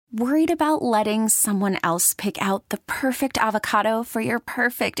Worried about letting someone else pick out the perfect avocado for your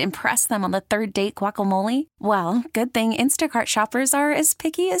perfect impress them on the third date guacamole? Well, good thing Instacart shoppers are as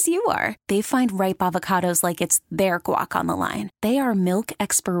picky as you are. They find ripe avocados like it's their guac on the line. They are milk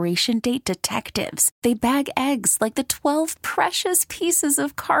expiration date detectives. They bag eggs like the 12 precious pieces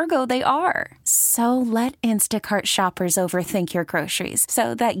of cargo they are. So let Instacart shoppers overthink your groceries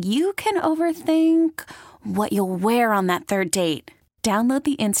so that you can overthink what you'll wear on that third date. Download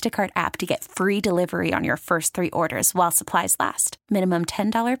the Instacart app to get free delivery on your first 3 orders while supplies last. Minimum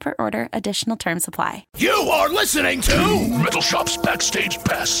 $10 per order. Additional terms apply. You are listening to Metal Shop's Backstage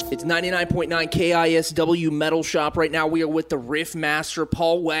Pass. It's 99.9 KISW Metal Shop. Right now we are with the riff master,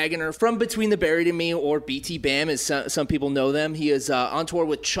 Paul Wagner, from Between the Buried and Me, or BT Bam, as some people know them. He is on tour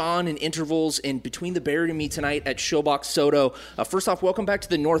with Chon and Intervals and Between the Buried and Me tonight at Showbox Soto. First off, welcome back to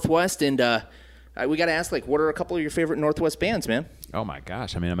the Northwest, and we got to ask, like, what are a couple of your favorite Northwest bands, man? Oh, my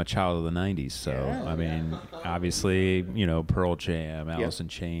gosh. I mean, I'm a child of the 90s, so, I mean, obviously, you know, Pearl Jam, Alice in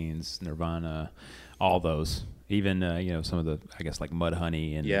Chains, Nirvana, all those. Even, you know, some of the, I guess, like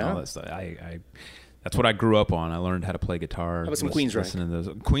Mudhoney and all that stuff. That's what I grew up on. I learned how to play guitar. How about some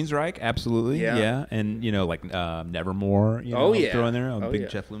Queensryche? Queensryche, absolutely, yeah. And, you know, like Nevermore, you know, throw in there. I'm a big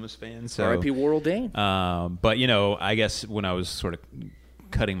Jeff Loomis fan. So, R.I.P. Warrell Dane. But, you know, I guess when I was sort of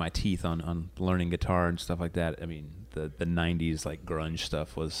cutting my teeth on learning guitar and stuff like that, I mean, the 90s like grunge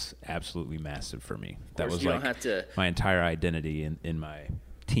stuff was absolutely massive for me. That was like my entire identity in my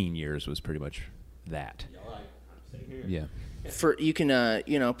teen years was pretty much that. Yeah. For you can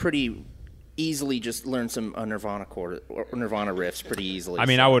you know, pretty easily just learn some Nirvana riffs pretty easily. I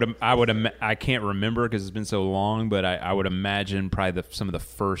mean, I can't remember because it's been so long, but I would imagine probably some of the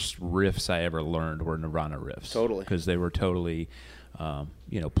first riffs I ever learned were Nirvana riffs. Totally. Because they were totally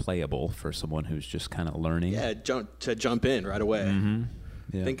you know, playable for someone who's just kind of learning. Yeah, jump in right away. Mm-hmm.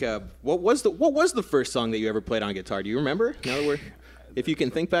 Yeah. Think what was the first song that you ever played on guitar? Do you remember? If you can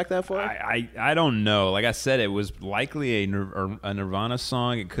think back that far. I don't know. Like I said, it was likely a Nirvana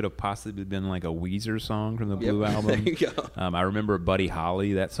song. It could have possibly been like a Weezer song from the Blue Album. There you go. I remember Buddy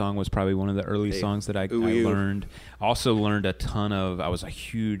Holly. That song was probably one of the early songs that I learned. Also learned a ton of. I was a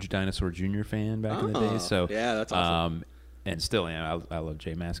huge Dinosaur Jr. fan back in the day. So yeah, that's awesome. And still am. I love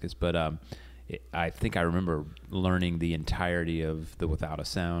Jay Mascis, but I think I remember learning the entirety of the Without a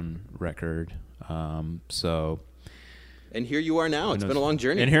Sound record. So. And here you are now. It's been a long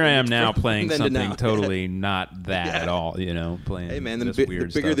journey. And here I am now playing something totally not that at all. You know, playing. Hey man, this the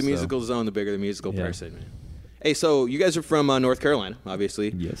weird bigger stuff, the musical zone, the bigger the musical person. Man. Hey, so you guys are from North Carolina,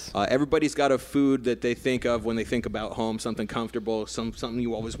 obviously. Yes. Everybody's got a food that they think of when they think about home, something comfortable, something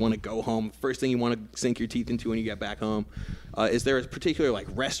you always want to go home. First thing you want to sink your teeth into when you get back home. Is there a particular like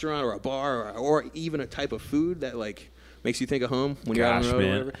restaurant or a bar or even a type of food that like makes you think of home when you're out on the road or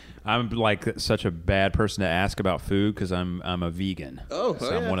whatever? I'm like such a bad person to ask about food because I'm a vegan. So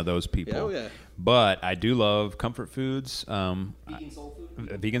I'm one of those people. Oh, yeah. But I do love comfort foods. Vegan soul food?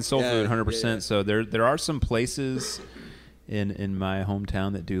 Vegan soul food, 100%. Yeah. So there are some places in my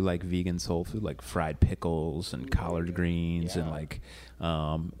hometown that do like vegan soul food, like fried pickles and collard greens and like,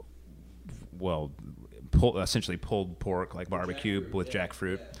 essentially pulled pork, like barbecue with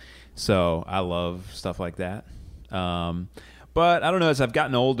jackfruit. So I love stuff like that. But I don't know, as I've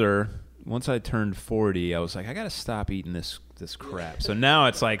gotten older, once I turned 40, I was like, I got to stop eating this crap. So now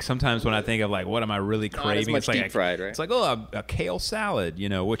it's like sometimes when I think of like, what am I really craving? It's like deep fried, right? It's like, a kale salad, you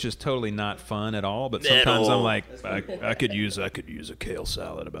know, which is totally not fun at all. But sometimes I'm like, I could use a kale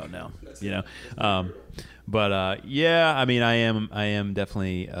salad about now, you know. Yeah, I mean, I am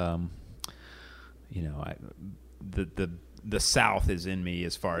definitely, you know, the South is in me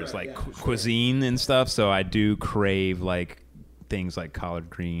as far as like cuisine and stuff. So I do crave like things like collard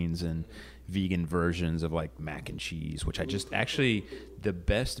greens and vegan versions of like mac and cheese, which I just actually the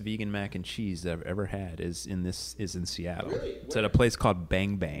best vegan mac and cheese that I've ever had is in Seattle. Really? It's at a place called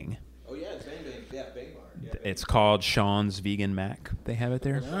Bang Bang. Oh yeah, it's Bang Bang. Yeah, Bang Bar. Yeah, it's called Sean's Vegan Mac. They have it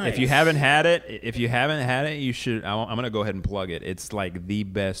there. Nice. If you haven't had it, you should. I'm gonna go ahead and plug it. It's like the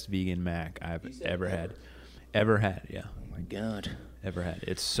best vegan mac I've ever had. Ever had, yeah. Oh my God. Ever had.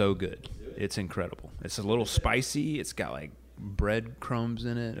 It's so good. It's incredible. It's a little spicy. It's got like bread crumbs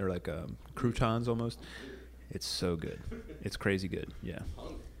in it, or like croutons almost. It's so good. It's crazy good. Yeah.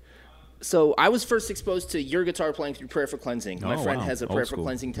 So I was first exposed to your guitar playing through Prayer for Cleansing. My friend has a Prayer for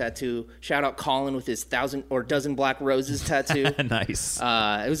Cleansing tattoo. Shout out Colin with his 1,000 or dozen black roses tattoo. Nice.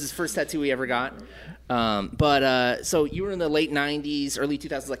 It was his first tattoo he ever got. So you were in the late 90s, early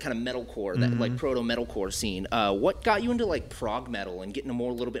 2000s, like kind of metalcore, that like proto metalcore scene. What got you into like prog metal and getting a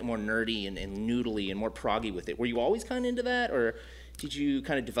little bit more nerdy and noodly and more proggy with it? Were you always kind of into that, or did you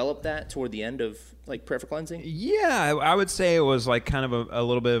kind of develop that toward the end of like Prayer for Cleansing? Yeah, I would say it was like kind of a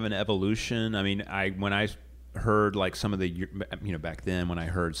little bit of an evolution. I mean, when I heard like some of the, back then when I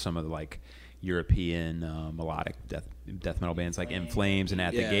heard some of the like European melodic death metal bands like In Flames and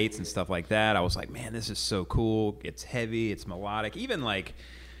At the Gates and stuff like that, I was like, man, this is so cool. It's heavy, it's melodic. Even like,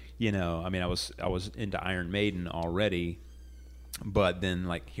 I mean, I was into Iron Maiden already. But then,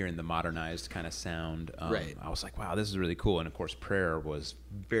 like, hearing the modernized kind of sound, I was like, wow, this is really cool. And, of course, Prayer was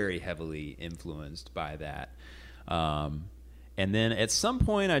very heavily influenced by that. And then at some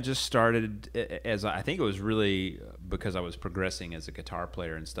point, I just started, I think it was really because I was progressing as a guitar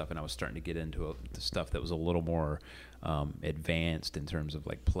player and stuff, and I was starting to get into the stuff that was a little more advanced in terms of,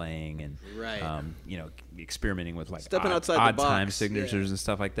 like, playing and, experimenting with, like, stepping outside odd the box. time signatures and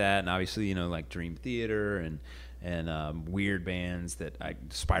stuff like that. And, obviously, like, Dream Theater and weird bands that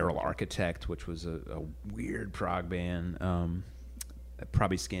Spiral Architect, which was a weird prog band,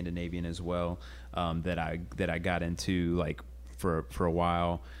 probably Scandinavian as well, that I got into like for a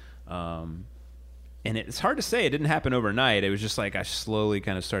while, and it's hard to say. It didn't happen overnight. It was just like I slowly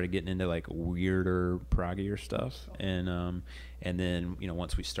kind of started getting into like weirder proggier stuff, and then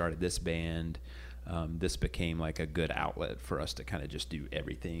once we started this band. This became like a good outlet for us to kind of just do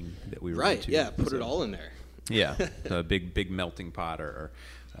everything that we were into. Yeah, put it all in there. Yeah, a big melting pot or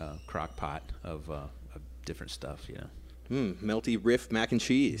crock pot of different stuff, Melty riff mac and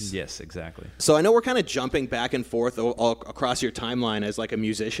cheese. Yes, exactly. So I know we're kind of jumping back and forth all across your timeline as like a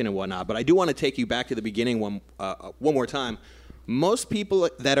musician and whatnot, but I do want to take you back to the beginning one more time. Most people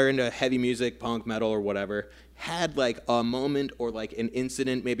that are into heavy music, punk, metal, or whatever, had like a moment or like an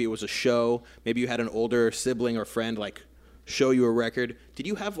incident. Maybe it was a show. Maybe you had an older sibling or friend like show you a record. Did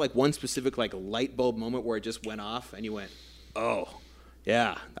you have like one specific like light bulb moment where it just went off and you went, oh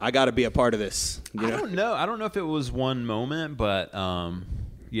yeah, I got to be a part of this? I don't know if it was one moment, but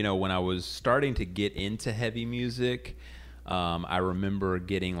when I was starting to get into heavy music, I remember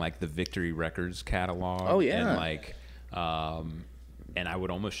getting like the Victory Records catalog. Oh yeah. And like and I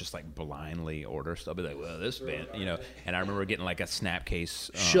would almost just like blindly order stuff. I'd be like, well, this band, And I remember getting like a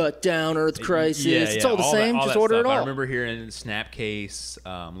Snapcase. Shut Down, Earth Crisis. Yeah, it's all the same. Just order stuff. it all. I remember hearing Snapcase,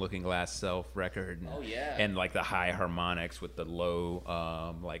 Looking Glass Self record. And like the high harmonics with the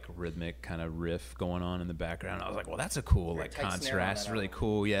low, like rhythmic kind of riff going on in the background. I was like, well, that's a cool like contrast. Really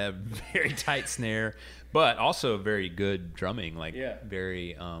cool. Yeah, very tight snare, but also very good drumming. Like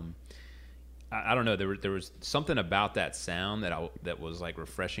very. I don't know. There was something about that sound that was like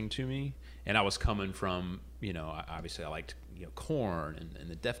refreshing to me, and I was coming from obviously I liked Korn and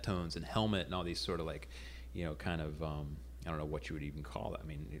the Deftones and Helmet and all these sort of like kind of I don't know what you would even call it. I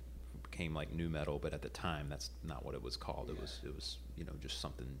mean, it became like new metal, but at the time that's not what it was called. It was just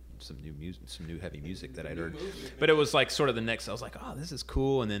some new music, some new heavy music that I'd heard. But it was like sort of the next. I was like, oh, this is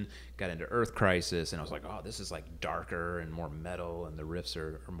cool, and then got into Earth Crisis, and I was like, oh, this is like darker and more metal, and the riffs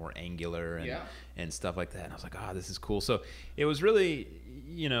are more angular and stuff like that. And I was like, oh, this is cool. So it was really,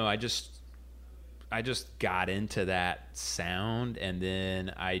 I just got into that sound, and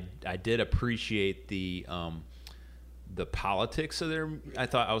then I did appreciate the politics of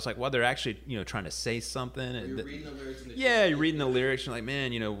I was like, well, they're actually, trying to say something. You're reading the lyrics. You're reading the lyrics. You're like,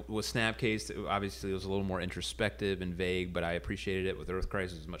 man, with Snapcase, obviously it was a little more introspective and vague, but I appreciated it. With Earth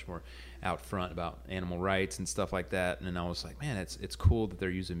Crisis, it was much more out front about animal rights and stuff like that. And I was like, man, it's cool that they're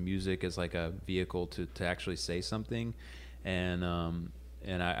using music as like a vehicle to actually say something. And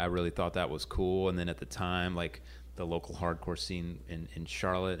I really thought that was cool. And then at the time, like, the local hardcore scene in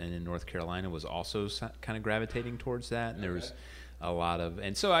Charlotte and in North Carolina was also kind of gravitating towards that, and there was a lot of,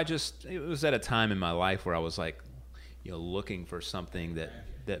 and so it was at a time in my life where I was like, looking for something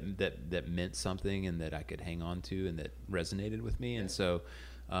that meant something and that I could hang on to and that resonated with me, and so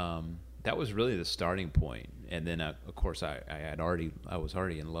that was really the starting point. And then of course I was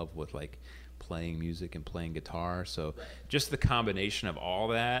already in love with like playing music and playing guitar, so just the combination of all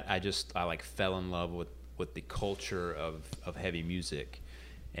that, I like fell in love with the culture of heavy music.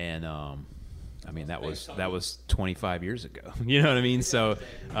 And I mean, that was 25 years ago. You know what I mean? So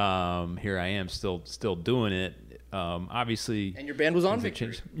here I am still doing it. Obviously. And your band was on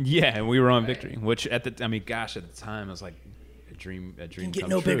Victory. Yeah, and we were on Victory, which at the time I was like a dream can get come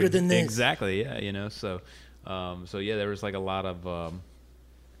no true. bigger than this. Exactly. Yeah. So yeah, there was like a lot of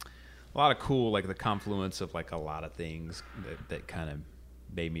cool, like the confluence of like a lot of things that kind of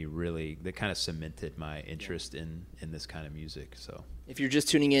made me that kind of cemented my interest in this kind of music. So if you're just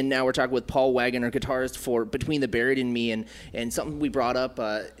tuning in now, we're talking with Paul Waggoner, guitarist for Between the Buried and Me, and something we brought up,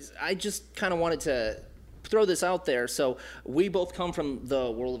 I just kind of wanted to throw this out there. So we both come from the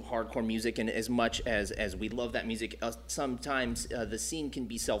world of hardcore music, and as much as we love that music, sometimes the scene can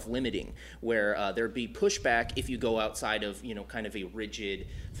be self-limiting, where there'd be pushback if you go outside of, kind of a rigid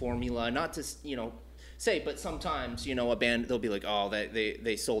formula. Not to, say, but sometimes, a band, they'll be like, oh,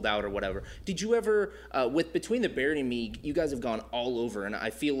 they sold out or whatever. Did you ever, with Between the Buried and Me, you guys have gone all over, and I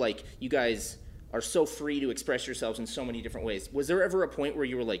feel like you guys are so free to express yourselves in so many different ways. Was there ever a point where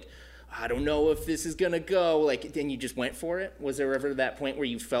you were like, I don't know if this is going to go, then you just went for it? Was there ever that point where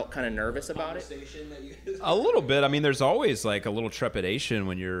you felt kind of nervous about it? A little bit. I mean, there's always like a little trepidation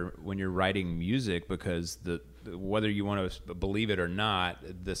when you're writing music, because whether you want to believe it or not,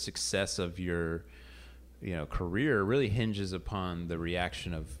 the success of your career really hinges upon the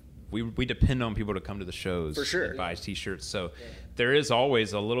reaction of, we depend on people to come to the shows, for sure, and buy T-shirts. So there is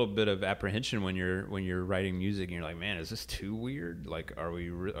always a little bit of apprehension when you're writing music, and you're like, man, is this too weird? Like,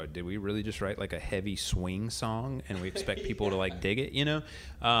 did we really just write like a heavy swing song and we expect people to like dig it,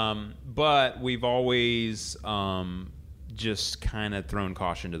 But we've always just kind of thrown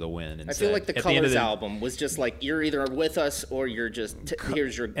caution to the wind. And I feel like the Colors album was just like, you're either with us or you're just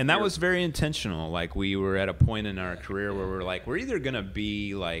here's your. And that was very intentional. Like, we were at a point in our career where we're like, we're either gonna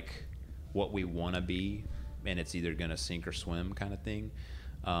be like what we want to be, and it's either gonna sink or swim kind of thing,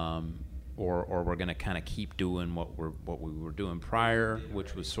 or we're gonna kind of keep doing what we were doing prior,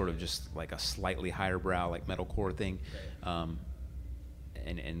 which was sort of just like a slightly higher brow, like metalcore thing.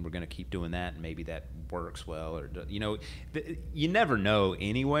 And we're going to keep doing that, and maybe that works well, or you never know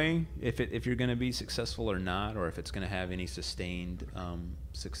anyway if you're going to be successful or not, or if it's going to have any sustained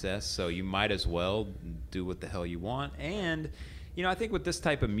success. So you might as well do what the hell you want. And I think with this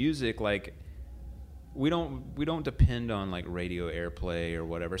type of music, like, we don't depend on like radio airplay or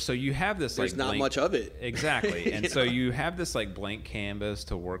whatever. So you have this there's like not much of it, exactly, and so you have this like blank canvas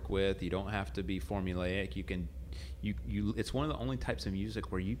to work with. You don't have to be formulaic. You can. It's one of the only types of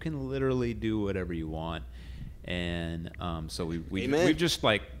music where you can literally do whatever you want, and so we've just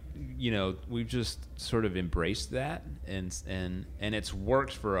like we've just sort of embraced that, and it's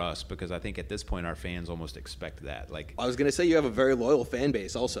worked for us, because I think at this point our fans almost expect that. Like, I was gonna say, you have a very loyal fan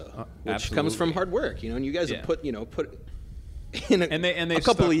base also, which absolutely comes from hard work, and you guys have put in a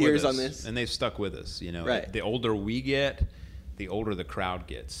couple of years on this, and they've stuck with us. Right. The older we get, the older the crowd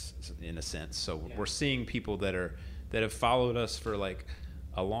gets, in a sense. So we're seeing people that have followed us for like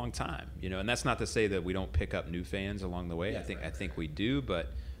a long time, and that's not to say that we don't pick up new fans along the way. I think we do,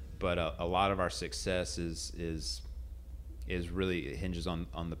 but a lot of our success is really, it hinges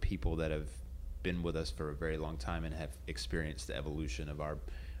on the people that have been with us for a very long time and have experienced the evolution of our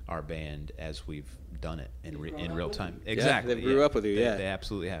band as we've done it in real time. Exactly. They grew up with you. They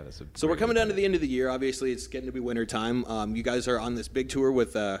absolutely have. So we're coming down to the end of the year. Obviously, it's getting to be winter time. You guys are on this big tour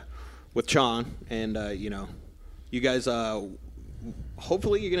with Sean, and you guys,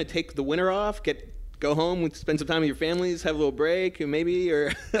 hopefully you're going to take the winter off, go home, spend some time with your families, have a little break, maybe,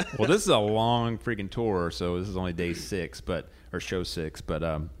 or... Well, this is a long freaking tour, so this is only day 6, or show 6,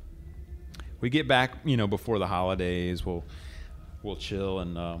 but we get back, before the holidays. We'll chill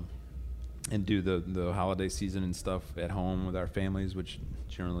and do the holiday season and stuff at home with our families, which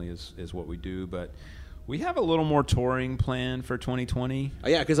generally is what we do, but... We have a little more touring planned for 2020. Oh,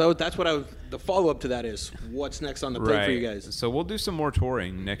 yeah, because that's what the follow-up to that is, what's next on the plate for you guys? So we'll do some more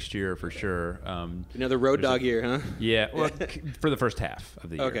touring next year for sure. Another road dog year, huh? Yeah, well, for the first half of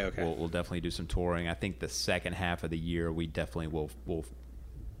the year. Okay. We'll definitely do some touring. I think the second half of the year, we definitely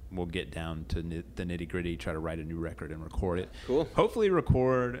we'll get down to the nitty-gritty, try to write a new record and record it. Cool. Hopefully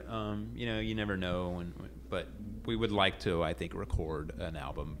record, you never know, but we would like to, I think, record an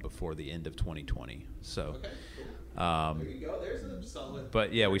album before the end of 2020. So, okay, cool. There you go. There's a solid.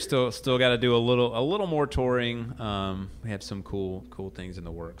 But yeah, we still got to do a little more touring. We have some cool things in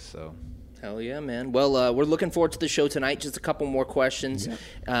the works. So. Hell yeah, man. Well, we're looking forward to the show tonight. Just a couple more questions.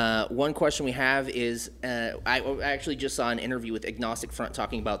 Yeah. One question we have is, I actually just saw an interview with Agnostic Front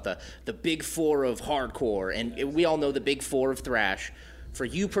talking about the big 4 of hardcore, and we all know the big 4 of thrash. For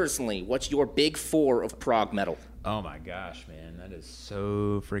you personally, what's your big 4 of prog metal? Oh my gosh, man, that is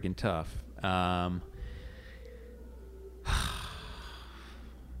so freaking tough.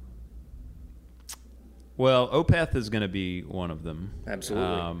 Well, Opeth is going to be one of them.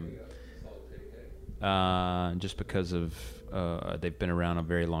 Absolutely. Just because of they've been around a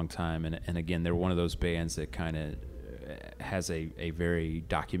very long time, and again, they're one of those bands that kind of has a very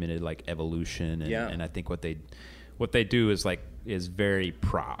documented like evolution, and I think what they do is very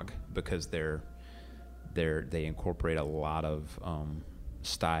prog, because they incorporate a lot of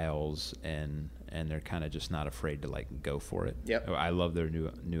styles, and they're kind of just not afraid to like go for it. Yep. I love their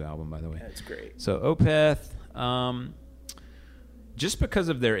new album, by the way. That's great. So Opeth, just because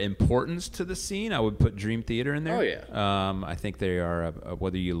of their importance to the scene, I would put Dream Theater in there. Oh, yeah. I think they are,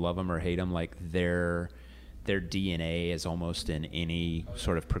 whether you love them or hate them, like their DNA is almost in any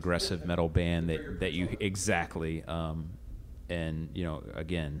sort of progressive metal band that you exactly. And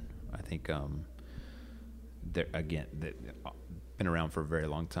again, I think they've been around for a very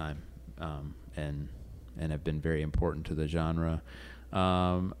long time, and have been very important to the genre.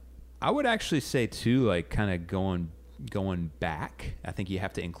 I would actually say too, like kind of going back, I think you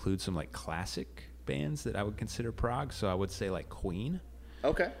have to include some like classic bands that I would consider prog. So I would say like Queen.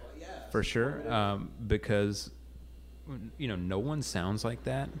 Okay. For sure, because no one sounds like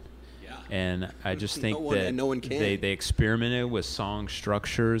that. Yeah. And I just think no one can. They experimented with song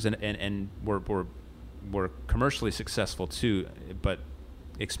structures and were commercially successful too, but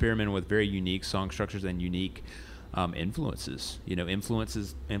experimented with very unique song structures and unique influences.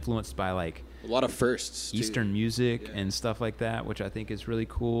 Influenced by like a lot of firsts, Eastern music and stuff like that, which I think is really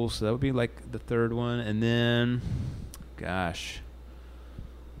cool. So that would be like the third one, and then, gosh,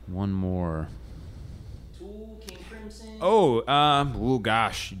 one more. Tool, King Crimson. Oh,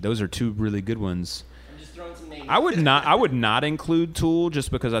 gosh, those are two really good ones. I'm just throwing some names. I would not include Tool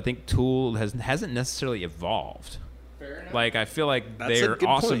just because I think Tool hasn't necessarily evolved. Fair enough. Like I feel like That's they're a good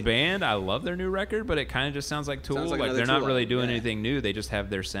awesome point. band. I love their new record, but it kind of just sounds like Tool. Sounds like Like another they're not Tool really album, doing yeah. anything new. They just have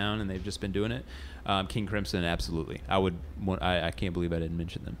their sound and they've just been doing it. King Crimson, absolutely. I can't believe I didn't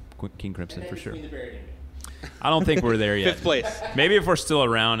mention them. King Crimson for sure. I don't think we're there yet. Fifth place. Maybe if we're still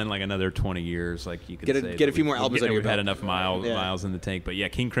around in like another 20 years, like you could Get a- say get a that few more albums under your We've had belt. enough miles in the tank, but yeah,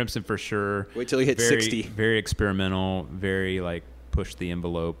 King Crimson for sure. Wait till you hit very, 60. Very experimental, very like pushed the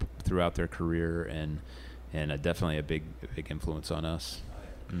envelope throughout their career, and definitely a big influence on us.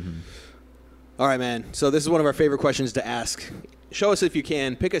 Mm-hmm. All right, man. So this is one of our favorite questions to ask. Show us if you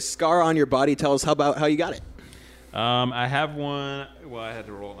can. Pick a scar on your body. Tell us about how you got it. I have one. Well, I had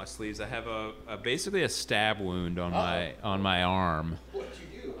to roll up my sleeves. I have basically a stab wound on my arm. What'd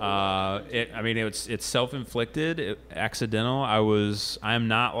you do? It's self-inflicted, accidental. I'm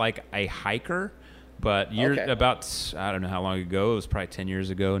not like a hiker, but about, I don't know how long ago. It was probably 10 years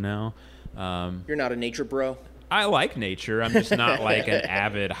ago now. You're not a nature bro. I like nature. I'm just not like an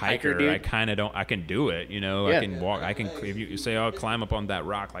avid hiker. dude. I kind of don't. I can do it. Yeah. I can walk. I can. If you say, "Oh, climb up on that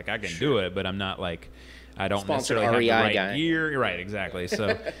rock," like I can do it, but I'm not like. I don't Sponsored necessarily have the REI right guy. gear. You're right, exactly.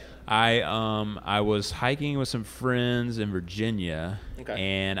 So, I was hiking with some friends in Virginia,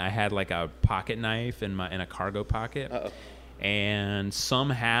 and I had like a pocket knife in a cargo pocket, and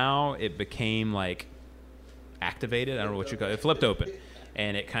somehow it became like activated. I don't know what you call it. It flipped open.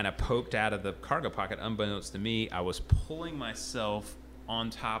 And it kind of poked out of the cargo pocket. Unbeknownst to me, I was pulling myself on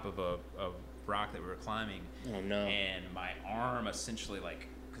top of a rock that we were climbing. Oh, no. And my arm essentially, like,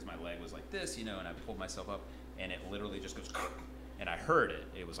 because my leg was like this, and I pulled myself up, and it literally just goes, and I heard it.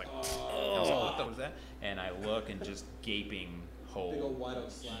 It was like, I was like, what the was that? And I look and just gaping hole. Big old wide open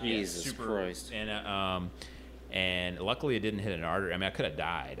slide. Jesus Christ. And luckily it didn't hit an artery. I mean, I could have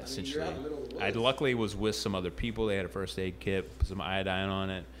died, essentially. I luckily was with some other people. They had a first aid kit, put some iodine on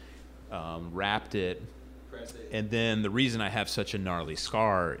it, wrapped it. And then the reason I have such a gnarly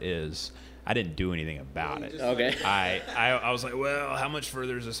scar is I didn't do anything about it. Okay. I was like, well, how much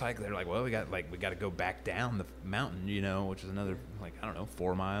further is this hike? They're like, well, we got to go back down the mountain, which is another, like, I don't know,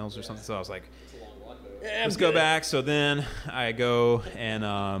 4 miles or something. So I was like, let's go back. So then I go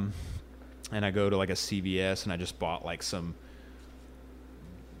and I go to like a CVS and I just bought like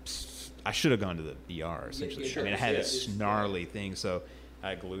I should have gone to the ER essentially. I mean, I had this gnarly thing, so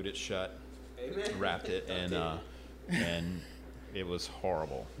I glued it shut, wrapped it, and it was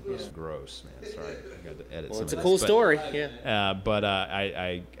horrible. It was gross, man. Sorry, I got to edit some It's of a this, cool but, story. Yeah. But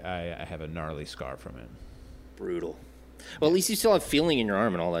I have a gnarly scar from it. Brutal. Well, at least you still have feeling in your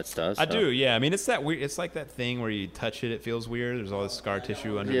arm and all that stuff. I do, yeah. I mean, it's that weird. It's like that thing where you touch it feels weird. There's all this scar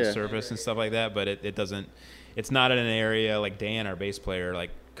tissue under the surface and stuff like that, but it doesn't. It's not in an area like Dan, our bass player,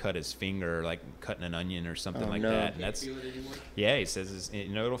 like cut his finger, like cutting an onion or something like that. And that's, yeah. He says,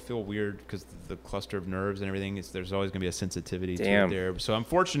 it'll feel weird because the cluster of nerves and everything. There's always gonna be a sensitivity to it there. So I'm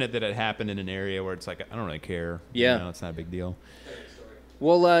fortunate that it happened in an area where it's like I don't really care. Yeah, it's not a big deal.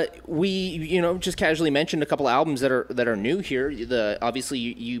 Well, we just casually mentioned a couple albums that are new here. Obviously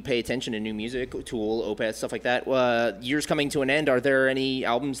you pay attention to new music, Tool, Opeth, stuff like that. Year's coming to an end. Are there any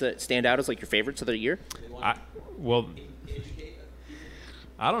albums that stand out as like your favorites of the year? I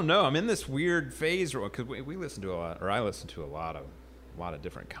don't know. I'm in this weird phase because we listen to a lot, or I listen to a lot of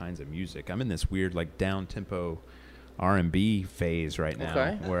different kinds of music. I'm in this weird like down tempo R&B phase right now,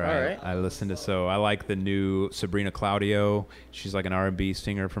 Okay. where All right. I listen to. So I like the new Sabrina Claudio. She's like an R&B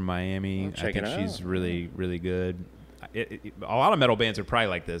singer from Miami. check I think it she's out. really, really good. A lot of metal bands are probably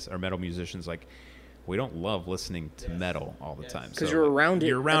like this, or metal musicians. Like, we don't love listening to metal all the time. 'Cause you're around it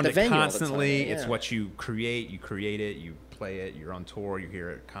You're at around the it venue all the constantly. time, It's yeah. what you create. You create it. You play it. You're on tour. You hear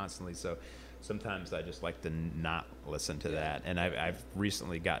it constantly. So sometimes I just like to not listen to that. And I've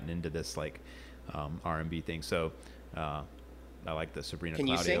recently gotten into this like R&B thing. So I like the Sabrina Can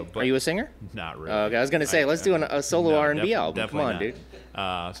you Claudio. sing? But Are you a singer? not really. Okay, I was gonna say, let's do a solo R&B album. Come on, dude. So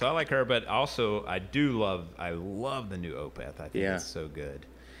I like her, but also I love the new Opeth. I think Yeah. it's so good.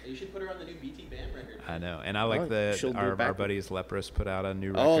 You should put her on the new BT Bam record. I know, and I like she'll do our backward. buddies Leprous put out a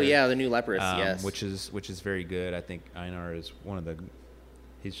new record. Oh yeah, the new Leprous. Yes. which is very good. I think Einar is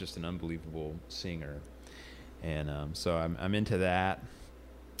he's just an unbelievable singer, and so I'm into that.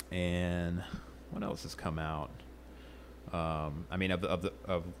 And what else has come out? I mean, of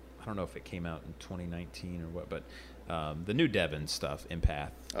I don't know if it came out in 2019 or what, but the new Devon stuff,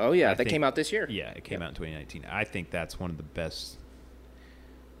 Empath. Oh yeah, I that think- came out this year. Yeah, it came out in 2019. I think that's one of the best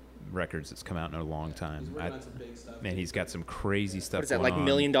records that's come out in a long time. Man, he's got some crazy stuff. What is that, going like on. $1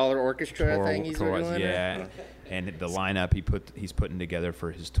 Million Orchestra Tour- thing he's tour- doing? Yeah, and the lineup he's putting together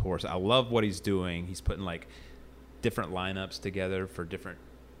for his tours. I love what he's doing. He's putting like different lineups together for different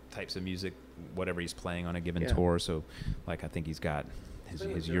types of music, whatever he's playing on a given tour. So, like, I think he's got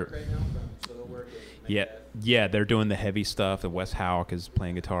his Europe. Yeah, they're doing the heavy stuff. And Wes Houck is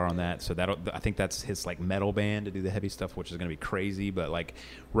playing guitar on that. So I think that's his like metal band to do the heavy stuff, which is going to be crazy. But like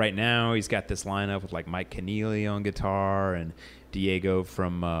right now, he's got this lineup with like Mike Keneally on guitar and Diego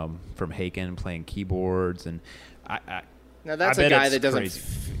from Haken playing keyboards. And Now that's I a bet guy it's that crazy.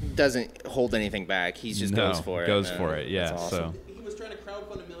 doesn't hold anything back. He just goes for it. Goes man. for it. Yeah. That's awesome. So He was trying to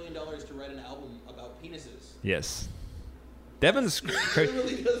crowdfund $1 million to write an album about penises. yes. Devon's He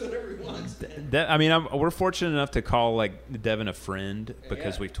really does whatever he wants. I mean, we're fortunate enough to call like Devon a friend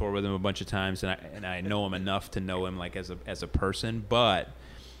because we've toured with him a bunch of times, and I know him enough to know him like as a person. But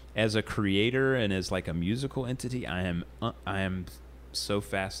as a creator and as like a musical entity, I am so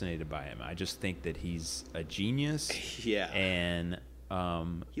fascinated by him. I just think that he's a genius. Yeah. And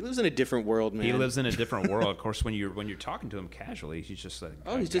He lives in a different world, man. he lives in a different world. Of course, when you're talking to him casually, he's just like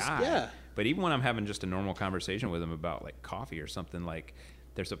Oh, he's just- guy. yeah. But even when I'm having just a normal conversation with him about like coffee or something, like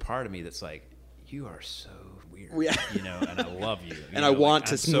there's a part of me that's like, you are so weird, Yeah. you know, and I love you. And I want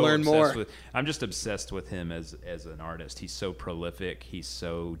to learn more. I'm just obsessed with him as an artist. He's so prolific. He's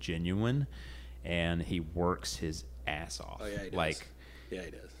so genuine, and he works his ass off. Oh, yeah, he does. Like, Yeah,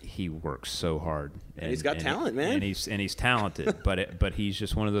 he does. he works so hard, and he's got talent, man. And he's talented, but he's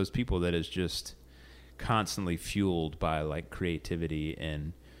just one of those people that is just constantly fueled by like creativity,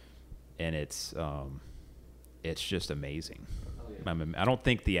 and it's just amazing. I don't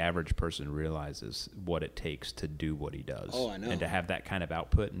think the average person realizes what it takes to do what he does. Oh, I know. And to have that kind of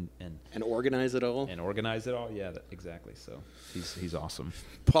output and organize it all. and organize it all. Yeah, exactly. So he's awesome.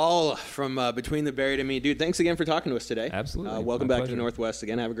 Paul from Between the Buried and Me. Dude, thanks again for talking to us today. Absolutely. Welcome My back to pleasure. the Northwest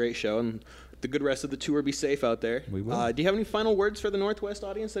again. Have a great show. And the good rest of the tour. Be safe out there. We will. Do you have any final words for the Northwest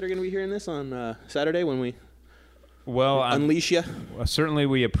audience that are going to be hearing this on Saturday when we Well, unleash you? certainly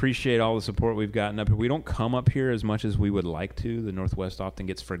we appreciate all the support we've gotten up here. We don't come up here as much as we would like to. The Northwest often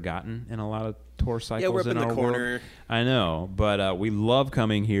gets forgotten in a lot of tour cycles. we're up in the our corner. world. I know, but we love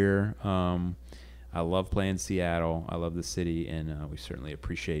coming here. I love playing Seattle. I love the city, and we certainly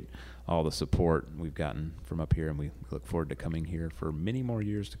appreciate all the support we've gotten from up here, and we look forward to coming here for many more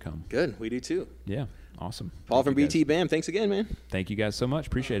years to come. Good. We do too. Yeah, awesome. Paul Thank from you guys. BT Bam. Thanks again, man. Thank you guys so much.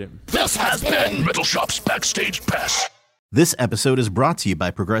 Appreciate it. This has been Metal Shop's Backstage Pass. This episode is brought to you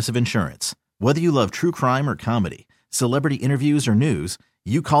by Progressive Insurance. Whether you love true crime or comedy, celebrity interviews or news,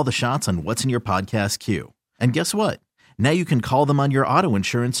 you call the shots on what's in your podcast queue. And guess what? Now you can call them on your auto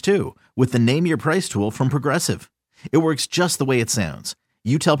insurance too with the Name Your Price tool from Progressive. It works just the way it sounds.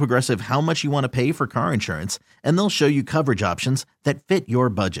 You tell Progressive how much you want to pay for car insurance, and they'll show you coverage options that fit your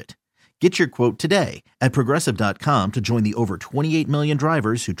budget. Get your quote today at Progressive.com to join the over 28 million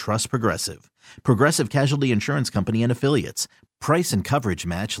drivers who trust Progressive. Progressive Casualty Insurance Company and Affiliates. Price and coverage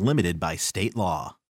match limited by state law.